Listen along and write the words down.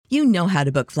You know how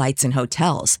to book flights and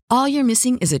hotels. All you're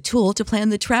missing is a tool to plan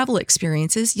the travel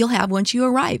experiences you'll have once you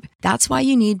arrive. That's why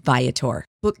you need Viator.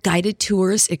 Book guided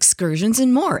tours, excursions,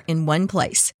 and more in one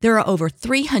place. There are over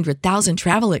 300,000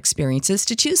 travel experiences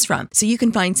to choose from, so you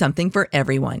can find something for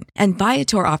everyone. And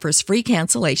Viator offers free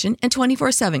cancellation and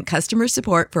 24/7 customer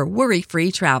support for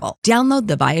worry-free travel. Download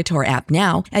the Viator app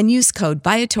now and use code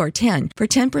Viator10 for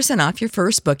 10% off your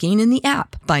first booking in the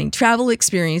app. Find travel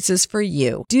experiences for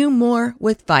you. Do more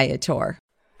with Viator.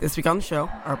 This week on the show,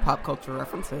 our pop culture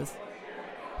references.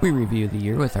 We review the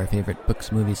year with our favorite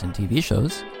books, movies, and TV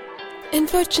shows. And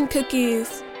fortune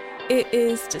cookies. It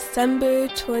is December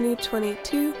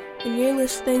 2022, and you're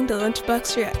listening to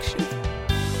Lunchbox Reaction.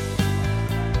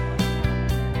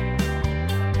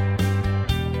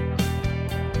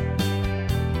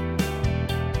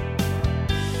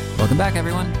 Welcome back,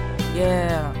 everyone.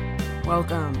 Yeah,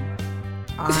 welcome.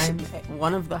 I'm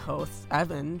one of the hosts,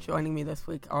 Evan. Joining me this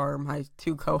week are my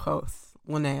two co-hosts,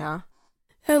 Linnea.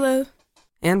 Hello.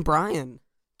 And Brian.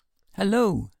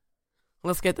 Hello.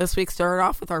 Let's get this week started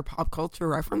off with our pop culture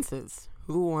references.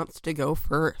 Who wants to go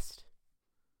first?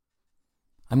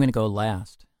 I'm going to go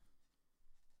last.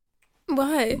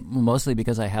 Why? Mostly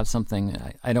because I have something.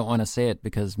 I don't want to say it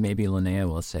because maybe Linnea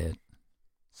will say it.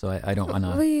 So I don't want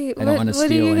to. Wait, I don't want to steal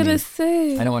what are you any. gonna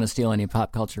say? I don't want to steal any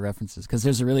pop culture references because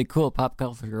there's a really cool pop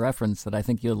culture reference that I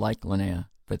think you'll like, Linnea.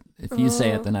 But if you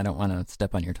say it, then I don't want to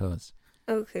step on your toes.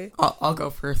 Okay. I'll go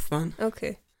first then.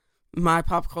 Okay. My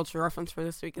pop culture reference for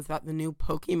this week is that the new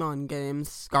Pokemon games,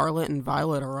 Scarlet and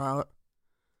Violet, are out.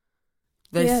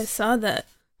 Yeah, I saw that.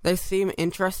 They seem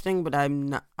interesting, but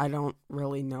I don't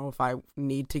really know if I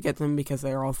need to get them because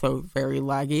they're also very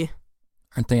laggy.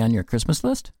 Aren't they on your Christmas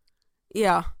list?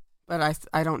 Yeah, but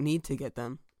I don't need to get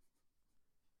them.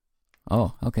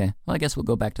 Oh, okay. Well, I guess we'll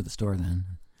go back to the store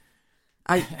then.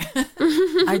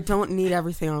 I don't need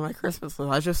everything on my Christmas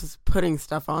list. I just was putting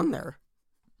stuff on there.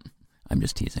 I'm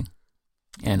just teasing.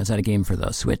 And is that a game for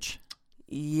the Switch?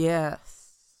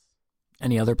 Yes.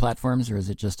 Any other platforms, or is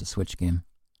it just a Switch game?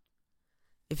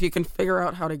 If you can figure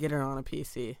out how to get it on a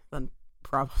PC, then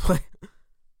probably.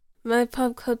 My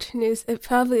pop culture news, it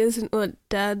probably isn't what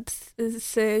Dad is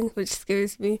saying, which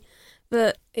scares me,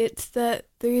 but it's that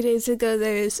 3 days ago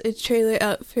there was a trailer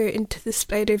out for Into the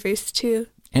Spider-Verse 2.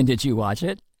 And did you watch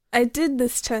it? I did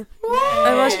this time.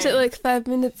 I watched it like 5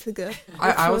 minutes ago.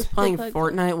 I was playing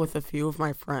Fortnite with a few of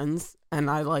my friends, and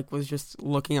I was just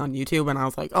looking on YouTube, and I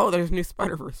was like, oh, there's a new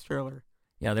Spider-Verse trailer.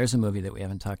 Yeah, there's a movie that we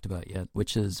haven't talked about yet,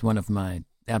 which is one of my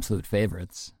absolute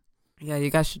favorites. Yeah,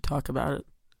 you guys should talk about it.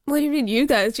 What do you mean, you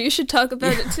guys? You should talk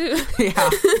about it too. Yeah,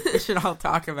 we should all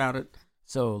talk about it.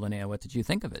 So, Linnea, what did you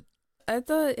think of it? I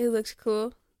thought it looked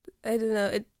cool. I don't know,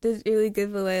 it didn't really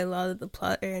give away a lot of the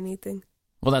plot or anything.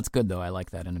 Well, that's good, though. I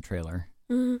like that in a trailer.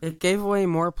 Mm-hmm. It gave away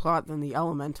more plot than the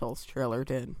Elementals trailer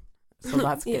did, so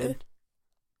that's Yeah. good.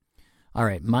 All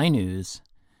right, my news.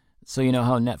 So you know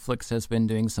how Netflix has been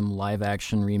doing some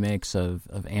live-action remakes of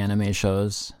anime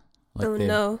shows?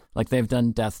 No. Like they've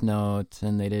done Death Note,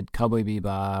 and they did Cowboy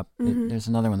Bebop. Mm-hmm. There's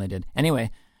another one they did.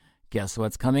 Anyway, guess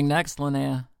what's coming next,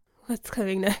 Linnea? What's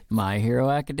coming next? My Hero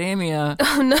Academia.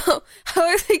 Oh no, how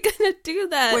are they gonna do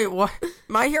that? Wait, what?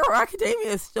 My Hero Academia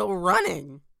is still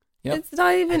running. Yep. It's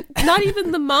not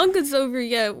even the manga's over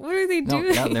yet. What are they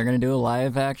doing? Yeah, they're going to do a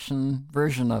live-action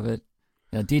version of it.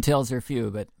 Details are few,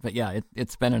 but yeah,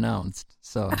 it's been announced.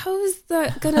 So how is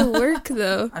that gonna work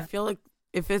though? I feel like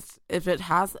if it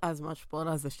has as much blood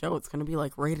as the show, it's gonna be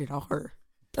like rated R.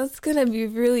 That's gonna be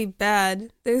really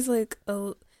bad. There's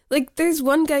there's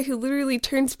one guy who literally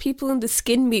turns people into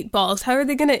skin meatballs. How are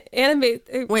they gonna animate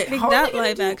or Wait, make how that are they gonna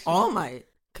live do action? All Might?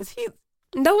 Because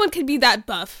No one can be that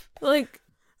buff.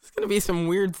 it's gonna be some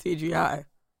weird CGI.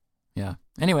 yeah.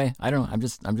 Anyway, I don't know.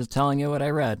 I'm just telling you what I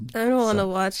read. I don't want to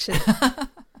watch it.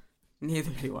 Neither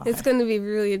do I. It's gonna be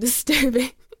really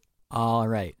disturbing. All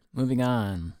right, moving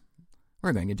on.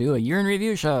 We're going to do a year in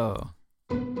review show.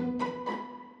 All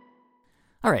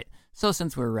right, so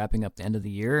since we're wrapping up the end of the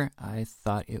year, I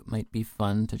thought it might be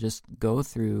fun to just go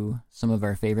through some of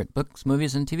our favorite books,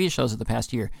 movies, and TV shows of the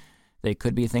past year. They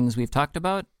could be things we've talked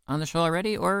about on the show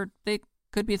already, or they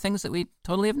could be things that we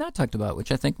totally have not talked about,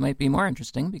 which I think might be more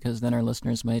interesting because then our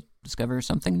listeners might discover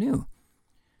something new.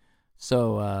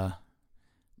 So, I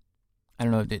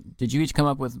don't know, did you each come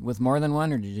up with more than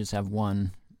one, or did you just have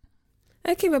one?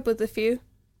 I came up with a few.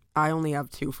 I only have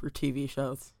 2 for TV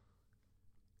shows.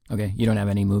 Okay, you don't have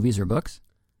any movies or books?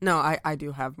 No, I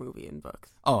do have movie and books.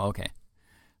 Oh, okay.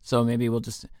 So maybe we'll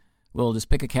just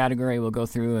pick a category, we'll go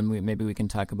through, and maybe we can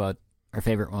talk about our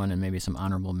favorite one and maybe some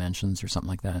honorable mentions or something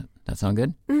like that. That sound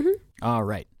good? Mm-hmm. All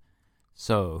right.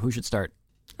 So who should start?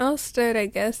 I'll start, I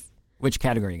guess. Which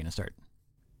category are you going to start?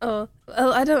 Oh,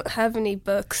 well, I don't have any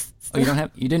books. Oh,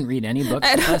 you didn't read any books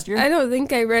last year? I don't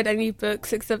think I read any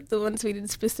books except the ones we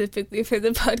did specifically for the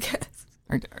podcast.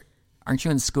 Aren't you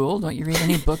in school? Don't you read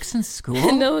any books in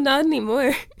school? No, not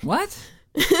anymore. What?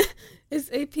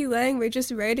 It's AP Lang. We're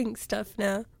just writing stuff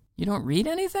now. You don't read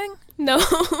anything? No.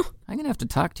 I'm going to have to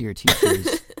talk to your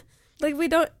teachers. Like, we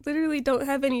literally don't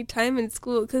have any time in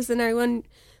school because in our one,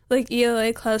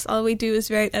 ELA class, all we do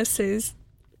is write essays.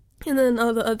 And then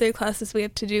all the other classes we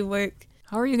have to do work.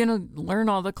 How are you going to learn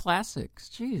all the classics?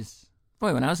 Jeez.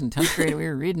 Boy, when I was in 10th grade, we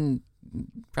read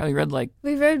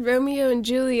We read Romeo and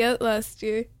Juliet last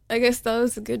year. I guess that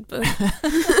was a good book.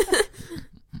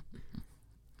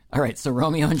 All right, so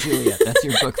Romeo and Juliet, that's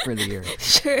your book for the year.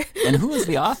 Sure. And who was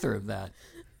the author of that?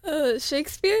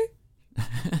 Shakespeare?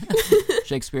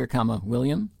 Shakespeare,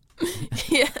 William?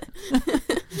 Yeah.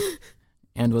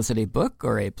 And was it a book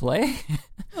or a play?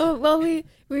 Oh, well, we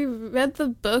read the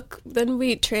book, then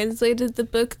we translated the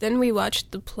book, then we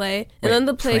watched the play, and then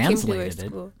the play came to our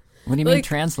school. What do you mean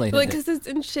translated it? Because it's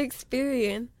in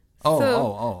Shakespearean.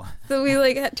 Oh. So we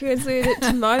had translated it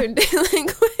to modern day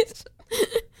language.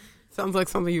 Sounds like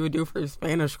something you would do for your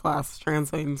Spanish class,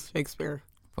 translating Shakespeare.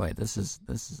 Boy, this is.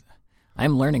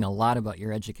 I'm learning a lot about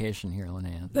your education here,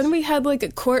 Linnea. Then we had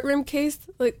a courtroom case.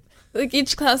 Like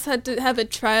each class had to have a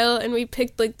trial, and we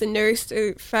picked the nurse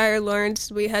or Friar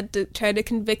Lawrence. We had to try to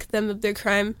convict them of their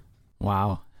crime.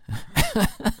 Wow.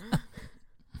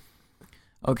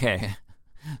 Okay,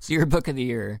 so your book of the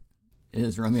year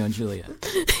is Romeo and Juliet.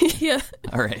 Yeah.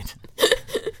 All right.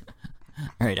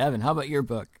 All right, Evan, how about your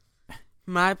book?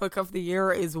 My book of the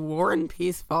year is War and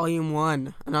Peace Volume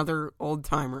 1, another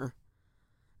old-timer.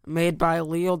 Made by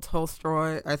Leo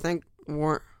Tolstoy. I think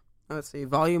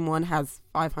Volume 1 has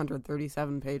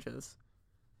 537 pages.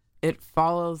 It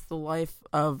follows the life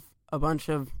of a bunch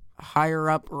of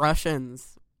higher-up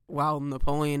Russians while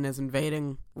Napoleon is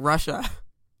invading Russia.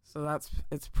 So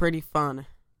it's pretty fun.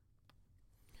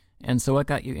 And so what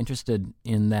got you interested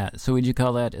in that? So would you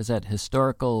call that, is that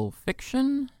historical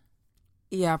fiction?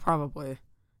 Yeah, probably.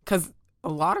 Because a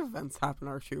lot of events happen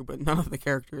are true, but none of the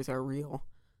characters are real.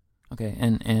 Okay,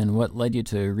 and what led you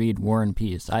to read War and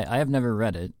Peace? I have never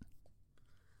read it.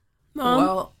 Mom?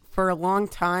 Well, for a long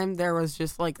time, there was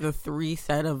just the three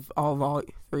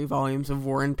volumes of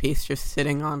War and Peace just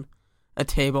sitting on a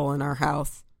table in our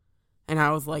house. And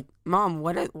I was like, Mom,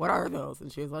 what are those?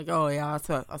 And she was like, oh, yeah,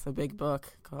 that's a big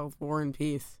book called War and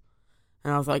Peace.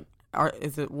 And I was like,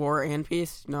 is it War and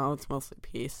Peace? No, it's mostly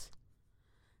peace.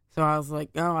 So I was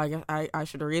like, oh, I guess I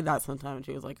should read that sometime. And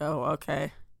she was like, oh,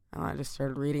 okay. And I just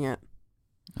started reading it.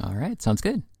 All right, sounds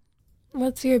good.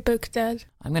 What's your book, Dad?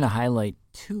 I'm going to highlight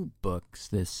two books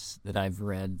that I've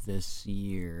read this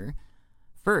year.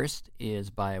 First is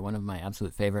by one of my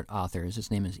absolute favorite authors. His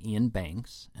name is Ian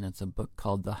Banks, and it's a book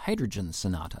called The Hydrogen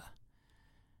Sonata.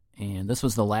 And this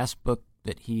was the last book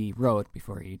that he wrote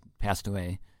before he passed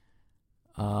away.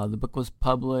 The book was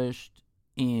published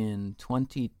in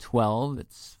 2012.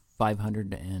 It's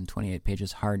 528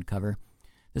 pages hardcover.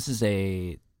 This is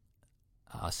a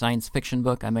science fiction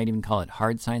book. I might even call it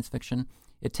hard science fiction.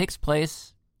 It takes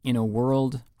place in a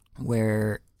world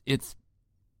where it's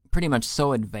pretty much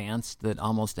so advanced that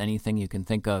almost anything you can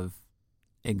think of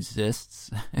exists.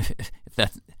 If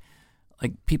that's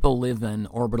people live in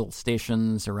orbital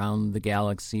stations around the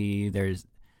galaxy. There's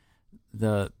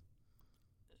the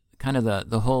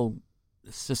whole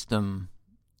system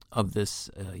of this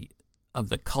of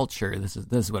the culture. This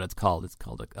is what it's called. It's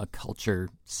called a culture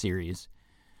series.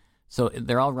 So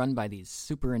they're all run by these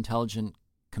super intelligent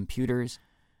computers,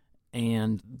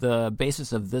 and the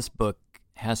basis of this book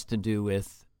has to do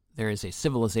with there is a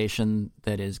civilization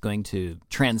that is going to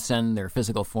transcend their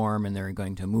physical form, and they're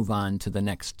going to move on to the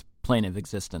next plane of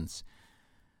existence.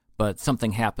 But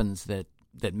something happens that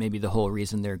maybe the whole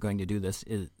reason they're going to do this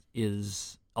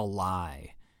is a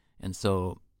lie. And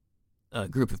so a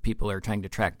group of people are trying to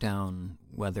track down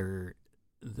whether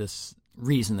this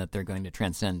reason that they're going to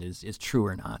transcend is true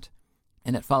or not.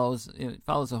 And it follows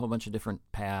a whole bunch of different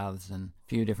paths and a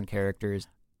few different characters.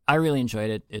 I really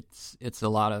enjoyed it. It's a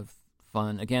lot of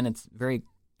fun. Again, it's kind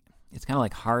of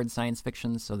like hard science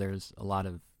fiction, so there's a lot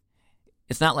of,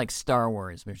 it's not like Star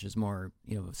Wars, which is more,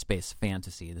 space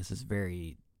fantasy. This is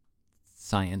very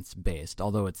science based,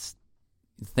 although it's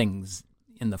things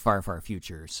in the far, far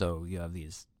future. So you have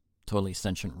these totally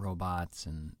sentient robots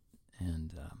and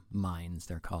mines,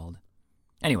 they're called.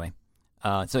 Anyway,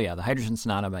 The Hydrogen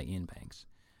Sonata by Ian Banks.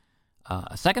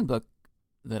 A second book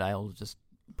that I'll just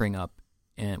bring up,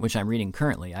 which I'm reading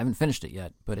currently. I haven't finished it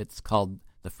yet, but it's called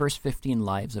The First 15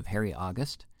 Lives of Harry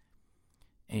August.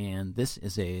 and this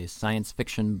is a science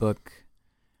fiction book.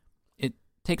 It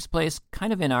takes place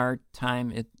kind of in our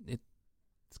time.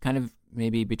 It's kind of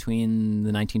maybe between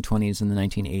the 1920s and the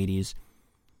 1980s.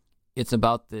 It's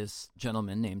about this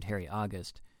gentleman named Harry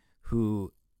August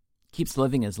who keeps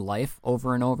living his life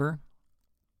over and over.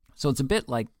 So it's a bit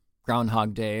like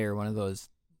Groundhog Day or one of those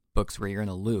books where you're in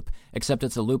a loop, except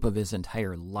it's a loop of his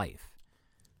entire life.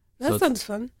 That sounds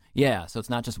fun. Yeah, so it's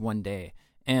not just one day.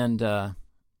 And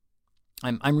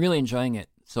I'm really enjoying it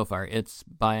so far. It's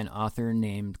by an author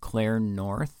named Claire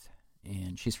North,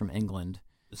 and she's from England.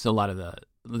 So a lot of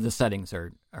the settings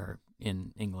are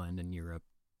in England and Europe.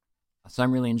 So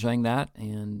I'm really enjoying that.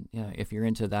 And yeah, if you're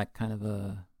into that kind of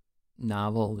a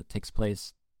novel that takes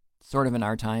place sort of in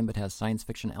our time but has science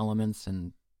fiction elements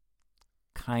and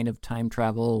kind of time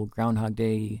travel, Groundhog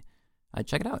Day, I'd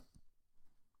check it out.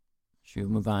 Should we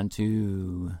move on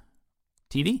to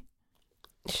TV?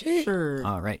 Sure.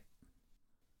 All right.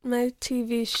 My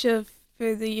TV show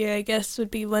for the year, I guess,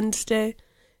 would be Wednesday.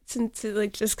 Since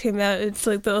it just came out, it's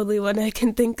the only one I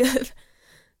can think of.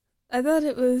 I thought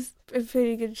it was a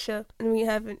pretty good show, and we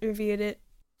haven't reviewed it.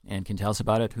 And can you tell us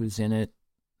about it? Who's in it?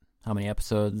 How many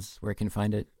episodes? Where can you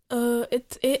find it?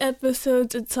 It's 8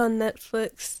 episodes. It's on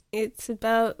Netflix. It's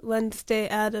about Wednesday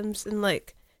Addams, and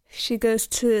she goes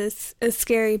to a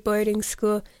scary boarding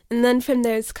school, and then from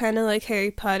there it's kind of like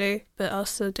Harry Potter, but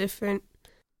also different.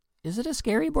 Is it a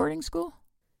scary boarding school?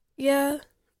 Yeah,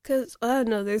 because, I don't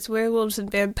know, there's werewolves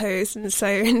and vampires and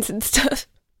sirens and stuff.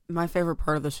 My favorite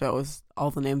part of the show is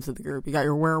all the names of the group. You got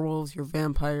your werewolves, your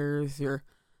vampires, your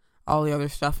all the other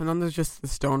stuff, and then there's just the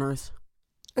stoners.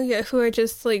 Oh yeah, who are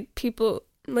just people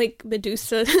like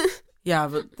Medusa. Yeah,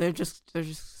 but they're just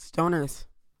stoners.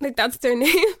 That's their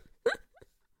name.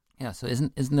 Yeah, so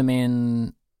isn't the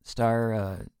main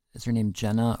star, is her name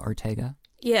Jenna Ortega?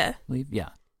 Yeah. I believe? Yeah.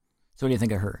 So what do you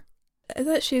think of her? I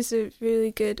thought she's a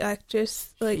really good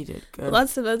actress. She did good.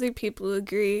 Lots of other people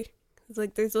agree.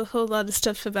 There's a whole lot of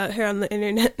stuff about her on the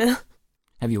internet now.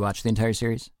 Have you watched the entire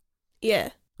series? Yeah.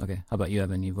 Okay. How about you,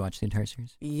 Evan? You've watched the entire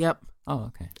series? Yep. Oh,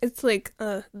 okay. It's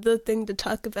the thing to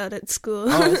talk about at school.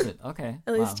 Oh, is it? Okay.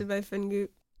 At least in my friend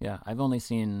group. Yeah, I've only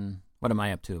seen, what am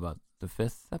I up to, about the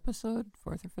 5th episode?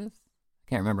 4th or 5th? I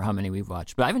can't remember how many we've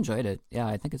watched, but I've enjoyed it. Yeah,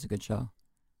 I think it's a good show.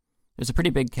 There's a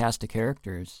pretty big cast of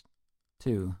characters,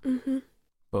 too,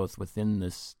 both within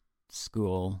this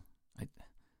school.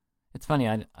 It's funny,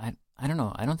 I don't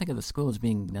know. I don't think of the school as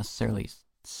being necessarily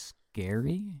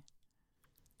scary.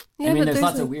 Yeah, I mean, but there's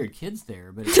lots of weird kids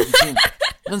there, but it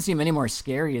doesn't seem any more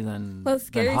scary than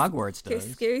Hogwarts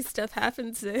does. Scary stuff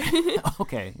happens there.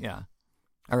 Okay, yeah.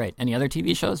 All right. Any other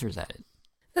TV shows, or is that it?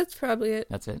 That's probably it.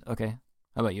 That's it? Okay.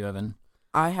 How about you, Evan?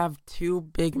 I have 2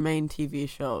 big main TV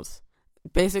shows.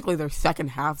 Basically, they're second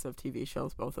halves of TV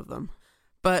shows, both of them.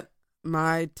 But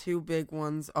my 2 big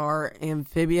ones are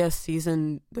Amphibious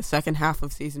the second half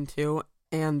of season 2,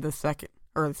 and the second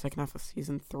half of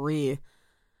season 3,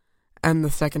 and the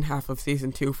second half of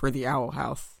season 2 for the Owl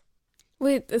House.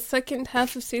 Wait, the second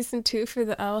half of season 2 for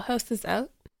the Owl House is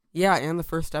out? Yeah, and the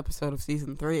first episode of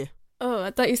season 3. Oh,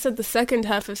 I thought you said the second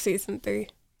half of season 3.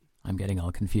 I'm getting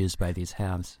all confused by these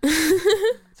halves.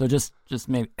 So just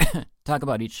maybe talk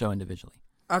about each show individually.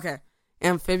 Okay.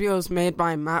 Amphibio made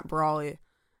by Matt Brawley.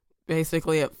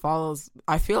 Basically, it follows...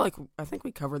 I think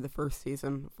we covered the first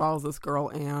season. It follows this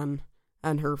girl, Anne,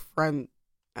 and her friend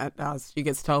as she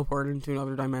gets teleported into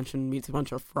another dimension, meets a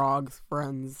bunch of frogs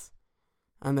friends,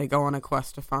 and they go on a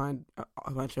quest to find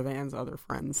a bunch of Anne's other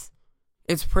friends.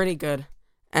 It's pretty good,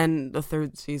 and the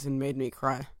 3rd season made me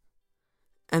cry.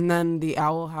 And then the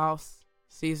Owl House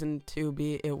season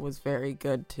 2B, it was very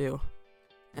good too.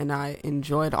 And I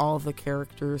enjoyed all the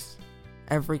characters.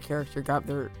 Every character got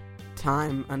their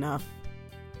time enough,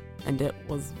 and it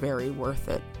was very worth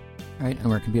it. All right, and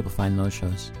where can people find those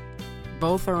shows?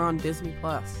 Both are on Disney+.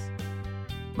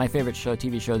 My favorite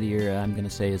TV show of the year, I'm going to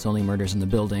say, is Only Murders in the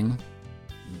Building.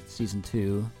 Season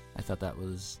 2. I thought that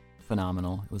was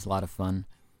phenomenal. It was a lot of fun.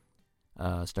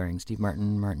 Starring Steve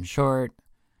Martin, Martin Short,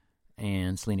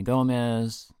 and Selena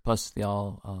Gomez, plus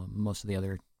most of the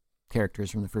other characters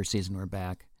from the first season were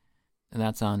back. And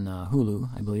that's on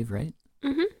Hulu, I believe, right?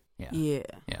 Mm-hmm.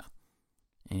 Yeah.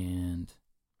 And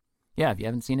yeah, if you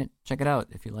haven't seen it, check it out.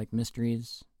 If you like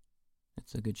mysteries,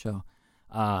 it's a good show.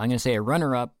 I'm going to say a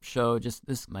runner-up show, just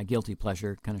this is my guilty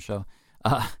pleasure kind of show.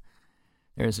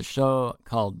 There's a show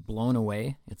called Blown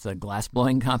Away. It's a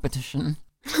glass-blowing competition.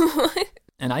 What?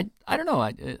 And I don't know,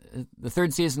 the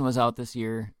 3rd season was out this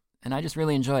year, and I just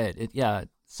really enjoy it.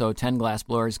 So 10 glass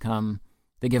blowers come.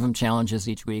 They give them challenges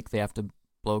each week. They have to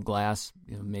blow glass,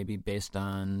 maybe based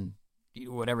on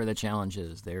whatever the challenge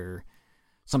is.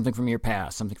 something from your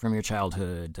past, something from your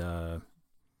childhood,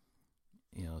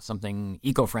 something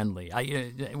eco-friendly,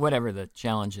 whatever the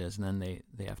challenge is, and then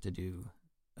they have to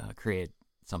create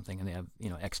something, and they have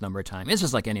X number of time. It's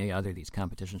just like any other of these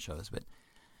competition shows,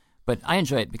 but I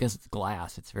enjoy it because it's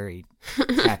glass. It's very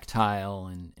tactile,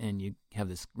 and you have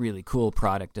this really cool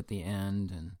product at the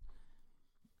end, and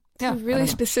it's a really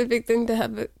specific thing to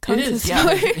have a contest for.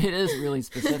 It is really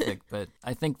specific, but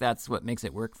I think that's what makes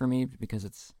it work for me,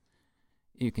 because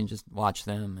you can just watch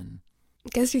them, and I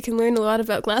guess you can learn a lot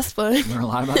about glass blowing. Learn a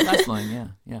lot about glass blowing,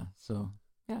 yeah. So,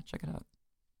 yeah, check it out.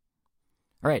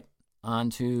 All right, on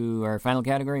to our final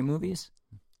category, movies.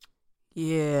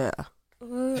 Yeah.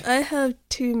 Well, I have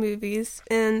 2 movies,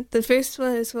 and the first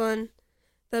one is one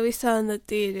that we saw in the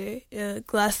theater,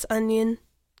 Glass Onion.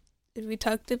 We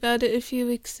talked about it a few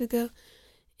weeks ago,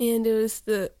 and it was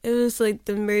like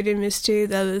the murder mystery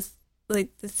that was like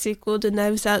the sequel to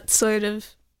Knives Out, sort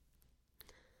of.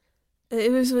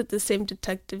 It was with the same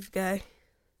detective guy.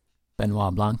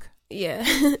 Benoit Blanc. Yeah.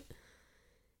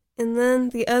 And then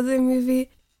the other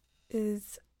movie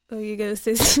is... Oh, you gonna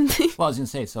say something? Well, I was gonna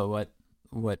say, so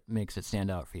what makes it stand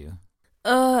out for you?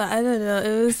 I don't know.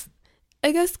 It was...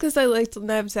 I guess because I liked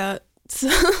Knives Out, so...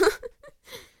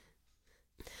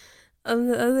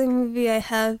 The other movie I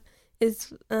have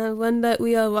is one that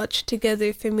we all watched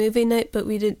together for movie night, but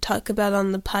we didn't talk about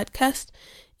on the podcast.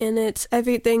 And it's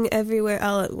Everything Everywhere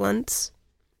All at Once.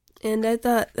 And I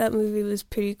thought that movie was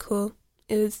pretty cool.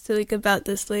 It was like about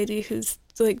this lady who's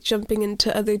like jumping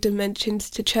into other dimensions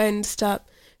to try and stop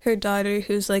her daughter,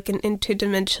 who's like an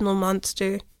interdimensional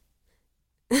monster.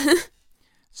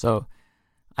 So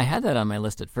I had that on my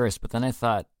list at first, but then I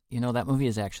thought, that movie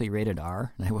is actually rated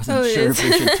R, and I wasn't sure if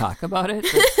we should talk about it.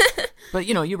 But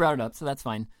you brought it up, so that's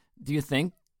fine. Do you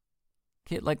think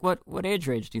what age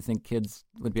range do you think kids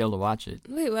would be able to watch it?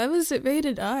 Wait, why was it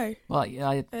rated R? Well, yeah,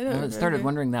 I started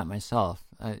wondering that myself.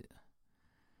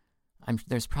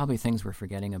 There's probably things we're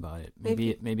forgetting about it.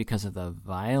 Maybe because of the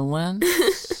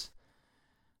violence.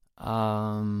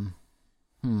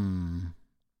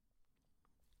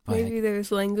 Maybe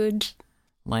there's language,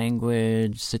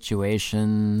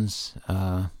 situations.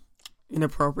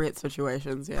 Inappropriate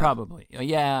situations. Yeah. Probably.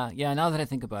 Yeah. Now that I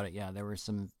think about it, there were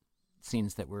some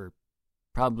scenes that were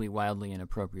probably wildly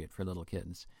inappropriate for little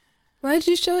kids. Why'd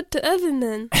you show it to Evan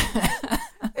then?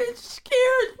 It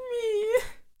scared me.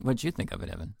 What'd you think of it,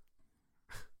 Evan?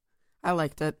 I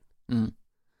liked it. Mm.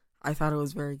 I thought it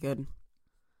was very good.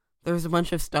 There's a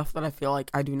bunch of stuff that I feel like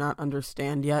I do not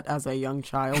understand yet as a young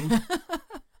child.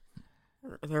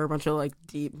 There are a bunch of like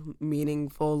deep,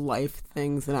 meaningful life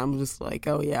things, and I'm just like,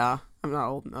 oh yeah, I'm not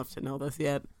old enough to know this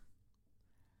yet.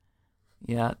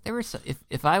 Yeah, there were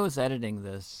if I was editing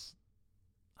this,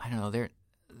 I don't know, there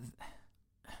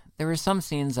were some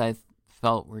scenes I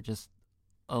felt were just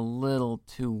a little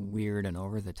too weird and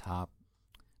over the top.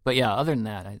 But yeah, other than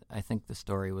that, I think the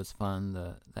story was fun.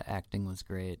 The acting was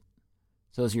great.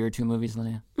 So those are your 2 movies,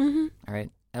 Linnea? Mm-hmm. All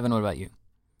right. Evan, what about you?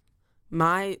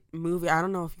 My movie, I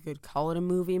don't know if you could call it a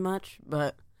movie much,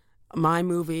 but my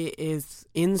movie is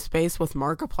In Space with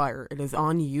Markiplier. It is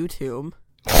on YouTube.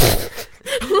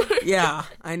 Yeah,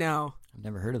 I know. I've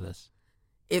never heard of this.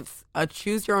 It's a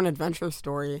choose-your-own-adventure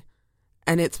story,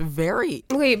 and it's very...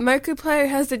 Wait, Markiplier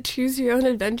has a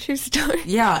choose-your-own-adventure story?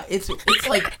 Yeah, it's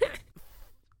like...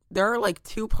 There are like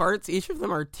 2 parts. Each of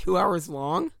them are 2 hours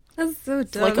long. That's so dumb.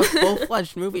 It's like a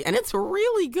full-fledged movie, and it's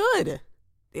really good.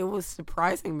 It was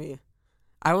surprising me.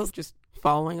 I was just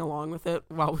following along with it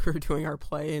while we were doing our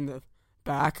play in the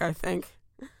back, I think.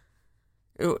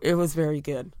 It was very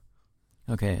good.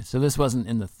 Okay, so this wasn't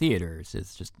in the theaters.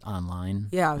 It's just online?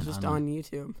 Yeah, it was just on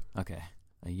YouTube. Okay,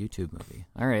 a YouTube movie.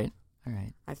 All right.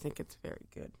 I think it's very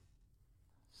good.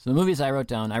 So the movies I wrote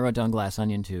down Glass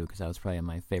Onion 2, because that was probably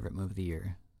my favorite movie of the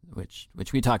year, which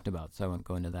we talked about, so I won't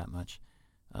go into that much.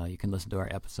 You can listen to our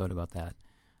episode about that.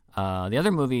 The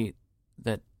other movie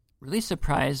that really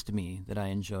surprised me that I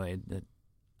enjoyed, that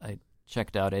I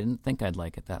checked out, I didn't think I'd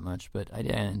like it that much, but I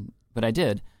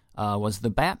did, was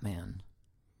The Batman.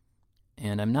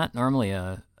 And I'm not normally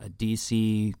a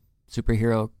DC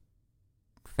superhero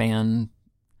fan,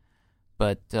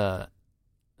 but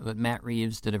Matt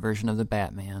Reeves did a version of The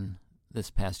Batman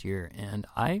this past year, and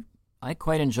I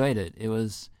quite enjoyed it. It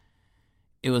was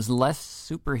less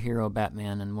superhero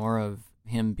Batman and more of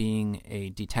him being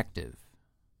a detective.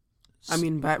 I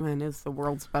mean, Batman is the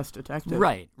world's best detective.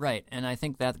 Right. And I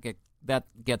think that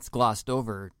gets glossed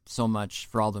over so much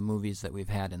for all the movies that we've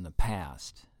had in the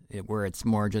past, where it's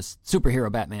more just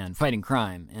superhero Batman fighting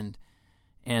crime.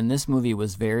 And this movie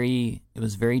was very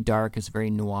dark. It's very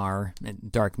noir.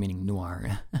 Dark meaning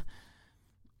noir.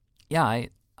 Yeah,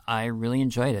 I really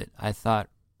enjoyed it. I thought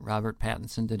Robert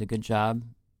Pattinson did a good job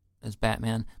as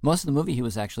Batman. Most of the movie he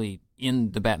was actually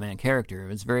in the Batman character. It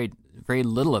was very, very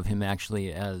little of him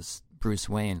actually as Bruce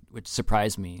Wayne, which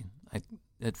surprised me.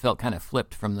 It felt kind of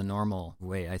flipped from the normal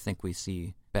way I think we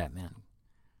see Batman.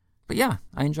 But yeah,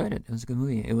 I enjoyed it. It was a good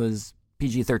movie. It was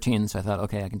PG-13, so I thought,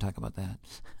 okay, I can talk about that.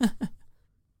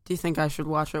 Do you think I should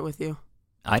watch it with you?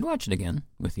 I'd watch it again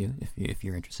with you if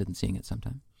you're interested in seeing it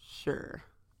sometime. Sure.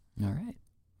 All right.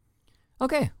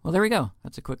 Okay, well, there we go.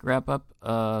 That's a quick wrap-up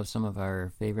of some of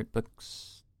our favorite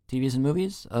books, TVs, and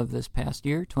movies of this past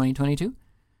year, 2022.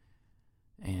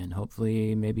 And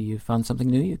hopefully maybe you found something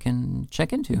new you can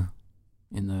check into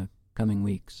in the coming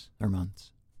weeks or months.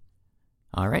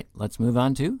 All right, let's move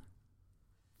on to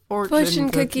Fortune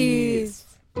cookies.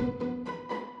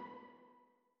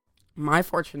 My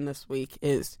fortune this week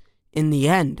is, in the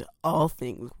end, all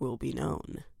things will be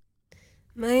known.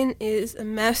 Mine is a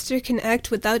master can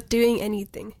act without doing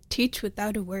anything, teach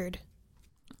without a word.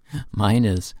 Mine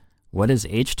is, what is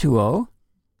H2O?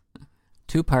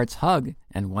 2 parts hug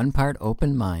and 1 part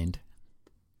open mind.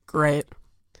 Great.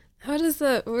 How does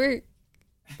that work?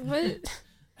 What?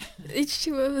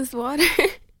 H2O is water?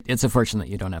 It's a fortune that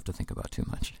you don't have to think about too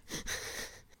much.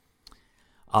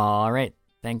 All right.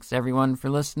 Thanks, everyone, for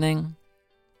listening.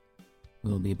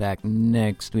 We'll be back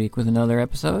next week with another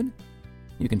episode.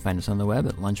 You can find us on the web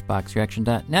at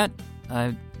lunchboxreaction.net.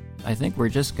 I think we're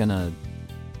just going to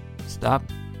stop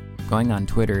going on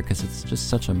Twitter because it's just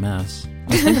such a mess.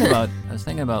 I was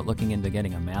thinking about looking into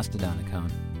getting a Mastodon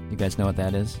account. You guys know what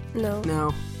that is?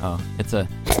 No. Oh,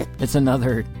 it's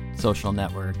another social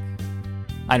network.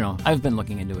 I don't know. I've been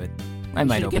looking into it. I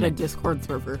might open get a it. Discord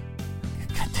server.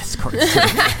 Discord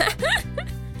server.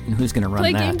 And who's going to run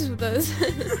Play that? games with us.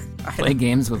 Play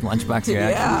games with Lunchbox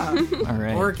Reaction? Yeah. All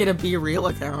right. Or get a Be Real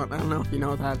account. I don't know if you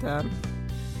know that, Dad.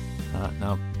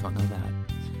 No, don't know that.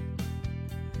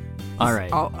 All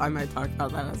right. I might talk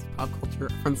about that as a pop culture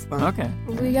reference then. Okay.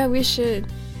 Yeah, we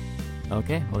should.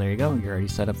 Okay, well, there you go. You're already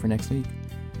set up for next week.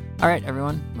 All right,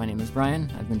 everyone. My name is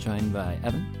Brian. I've been joined by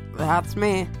Evan. That's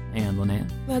me. And Linnea.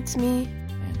 That's me.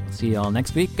 And we'll see you all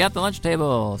next week at the lunch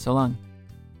table. So long.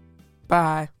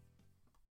 Bye.